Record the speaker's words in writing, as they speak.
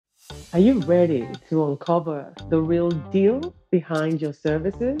Are you ready to uncover the real deal behind your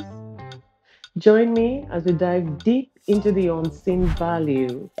services? Join me as we dive deep into the unseen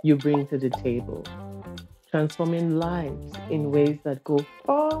value you bring to the table, transforming lives in ways that go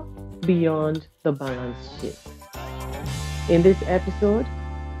far beyond the balance sheet. In this episode,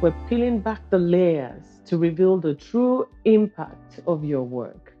 we're peeling back the layers to reveal the true impact of your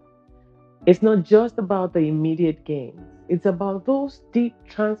work. It's not just about the immediate gains, it's about those deep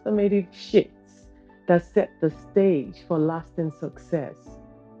transformative shifts that set the stage for lasting success.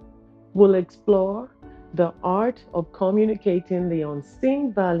 We'll explore the art of communicating the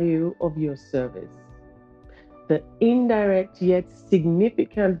unseen value of your service, the indirect yet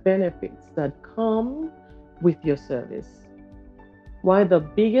significant benefits that come with your service, why the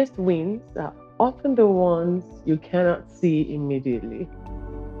biggest wins are often the ones you cannot see immediately.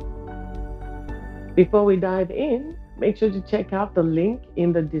 Before we dive in, make sure to check out the link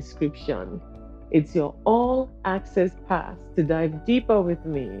in the description. It's your all access pass to dive deeper with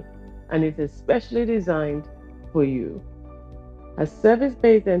me, and it's especially designed for you. As service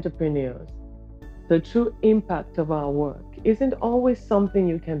based entrepreneurs, the true impact of our work isn't always something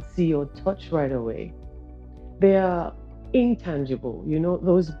you can see or touch right away. They are intangible,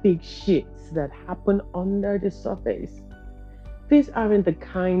 those big shifts that happen under the surface. These aren't the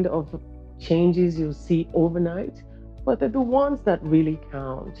kind of changes you'll see overnight, but they're the ones that really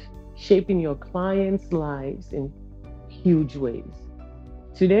count, shaping your clients' lives in huge ways.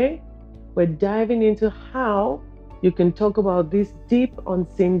 Today, we're diving into how you can talk about this deep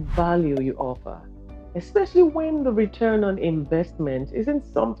unseen value you offer, especially when the return on investment isn't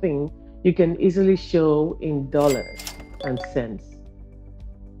something you can easily show in dollars and cents.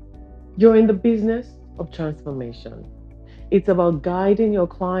 You're in the business of transformation. It's about guiding your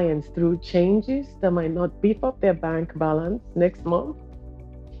clients through changes that might not beef up their bank balance next month,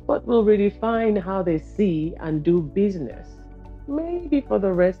 but will redefine how they see and do business, maybe for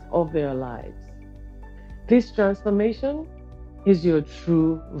the rest of their lives. This transformation is your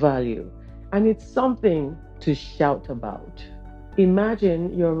true value, and it's something to shout about.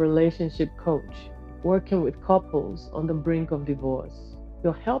 Imagine you're a relationship coach working with couples on the brink of divorce.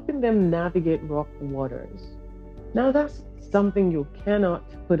 You're helping them navigate rough waters. Now, that's something you cannot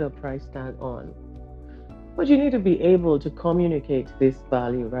put a price tag on, but you need to be able to communicate this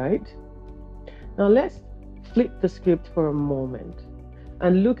value, right? Now, let's flip the script for a moment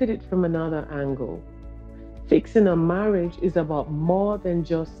and look at it from another angle. Fixing a marriage is about more than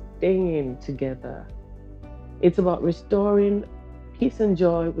just staying together. It's about restoring peace and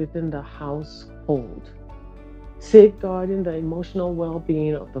joy within the household, safeguarding the emotional well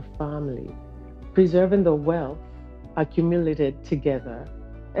being of the family, preserving the wealth accumulated together,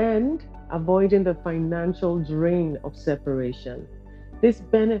 and avoiding the financial drain of separation. These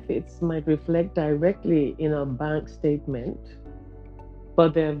benefits might reflect directly in a bank statement,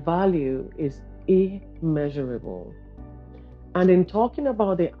 but their value is immeasurable. And in talking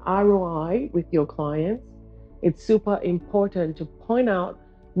about the ROI with your clients, it's super important to point out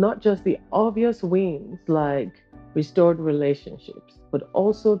not just the obvious wins like restored relationships, but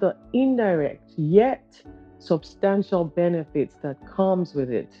also the indirect yet substantial benefits that comes with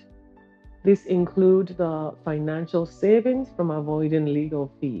it. This include the financial savings from avoiding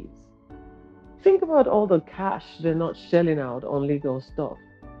legal fees. Think about all the cash they're not shelling out on legal stuff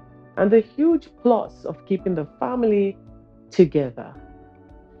and the huge plus of keeping the family together.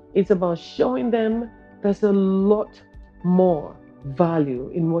 It's about showing them there's a lot more value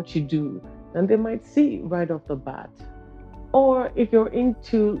in what you do than they might see right off the bat. Or if you're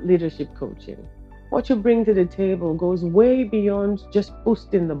into leadership coaching, what you bring to the table goes way beyond just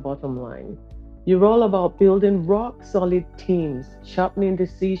boosting the bottom line. You're all about building rock solid teams, sharpening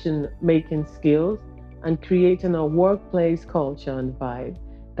decision making skills, and creating a workplace culture and vibe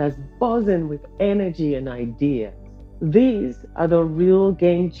that's buzzing with energy and ideas. These are the real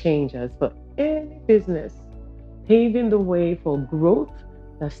game changers for any business, paving the way for growth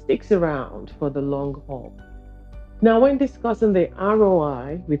that sticks around for the long haul. Now, when discussing the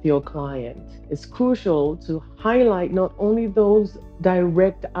ROI with your client, it's crucial to highlight not only those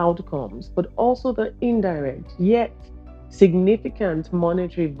direct outcomes, but also the indirect, yet significant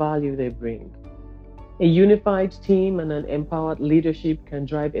monetary value they bring. A unified team and an empowered leadership can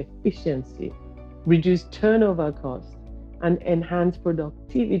drive efficiency, reduce turnover costs, and enhance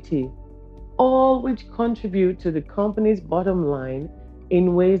productivity, all which contribute to the company's bottom line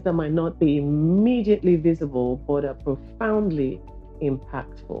in ways that might not be immediately visible but are profoundly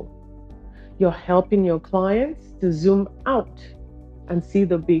impactful. You're helping your clients to zoom out and see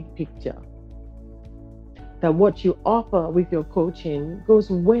the big picture. that what you offer with your coaching goes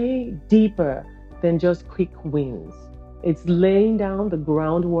way deeper than just quick wins. It's laying down the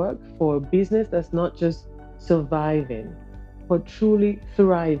groundwork for a business that's not just surviving, but truly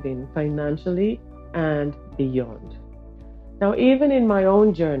thriving financially and beyond. Now, even in my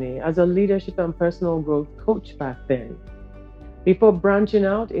own journey as a leadership and personal growth coach back then, before branching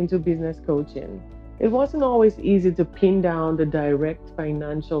out into business coaching, it wasn't always easy to pin down the direct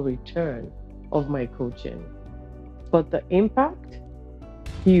financial return of my coaching. But the impact,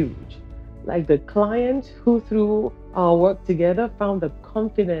 huge. Like the client who, through our work together, found the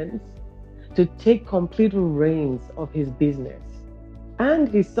confidence to take complete reins of his business. And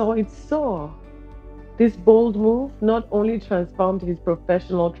he saw it soar. This bold move not only transformed his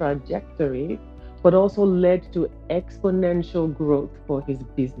professional trajectory, but also led to exponential growth for his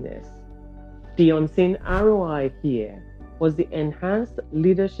business. The unseen ROI here was the enhanced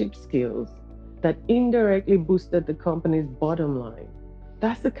leadership skills that indirectly boosted the company's bottom line.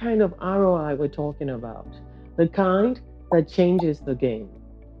 That's the kind of ROI we're talking about, the kind that changes the game.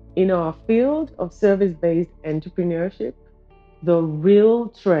 In our field of service based entrepreneurship, the real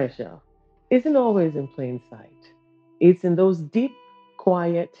treasure isn't always in plain sight. It's in those deep,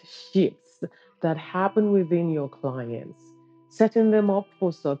 quiet shifts that happen within your clients, setting them up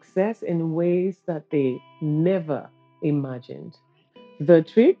for success in ways that they never imagined. The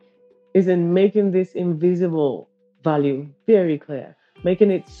trick is in making this invisible value very clear,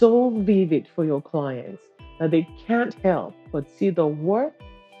 making it so vivid for your clients that they can't help but see the worth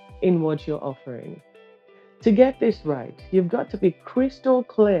in what you're offering. To get this right, you've got to be crystal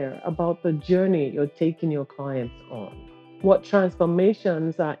clear about the journey you're taking your clients on. What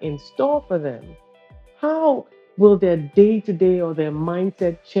transformations are in store for them? How will their day to day or their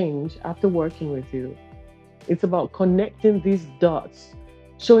mindset change after working with you? It's about connecting these dots,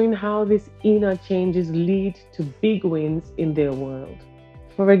 showing how these inner changes lead to big wins in their world.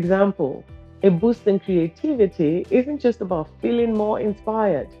 For example, a boost in creativity isn't just about feeling more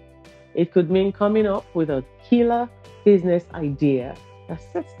inspired. It could mean coming up with a killer business idea that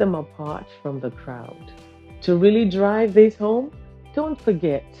sets them apart from the crowd. To really drive this home, don't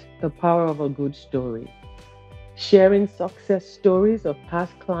forget the power of a good story. Sharing success stories of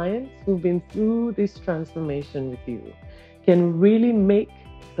past clients who've been through this transformation with you can really make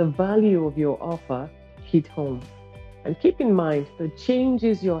the value of your offer hit home. And keep in mind, the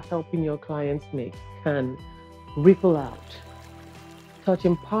changes you're helping your clients make can ripple out,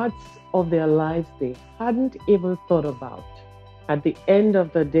 touching parts of their lives they hadn't even thought about. At the end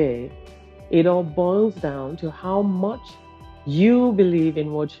of the day, it all boils down to how much you believe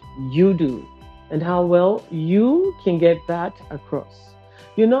in what you do and how well you can get that across.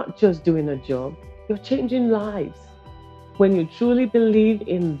 You're not just doing a job, you're changing lives. When you truly believe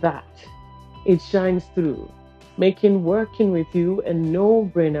in that, it shines through, making working with you a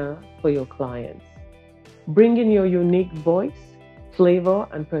no brainer for your clients. Bringing your unique voice, flavor,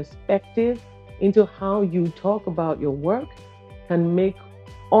 and perspective into how you talk about your work can make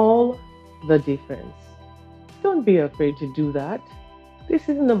all the difference. Don't be afraid to do that. This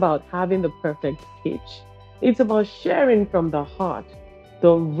isn't about having the perfect pitch, it's about sharing from the heart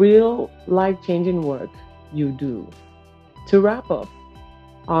the real life changing work you do. To wrap up,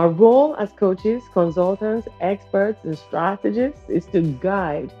 our role as coaches, consultants, experts, and strategists is to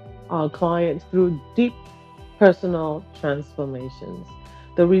guide our clients through deep personal transformations.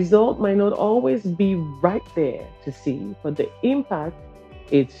 The result might not always be right there to see, but the impact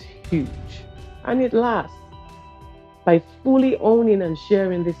is huge and it lasts. By fully owning and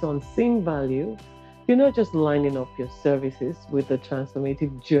sharing this unseen value, you're not just lining up your services with the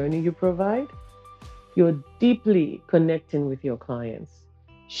transformative journey you provide, you're deeply connecting with your clients,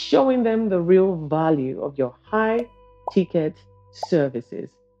 showing them the real value of your high ticket services,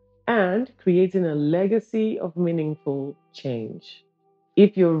 and creating a legacy of meaningful change.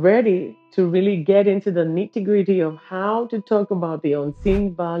 If you're ready to really get into the nitty gritty of how to talk about the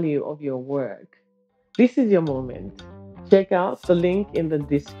unseen value of your work, this is your moment. Check out the link in the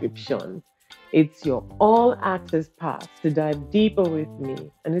description. It's your all access pass to dive deeper with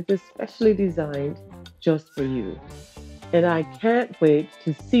me, and it's especially designed just for you. And I can't wait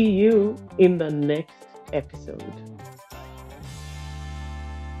to see you in the next episode.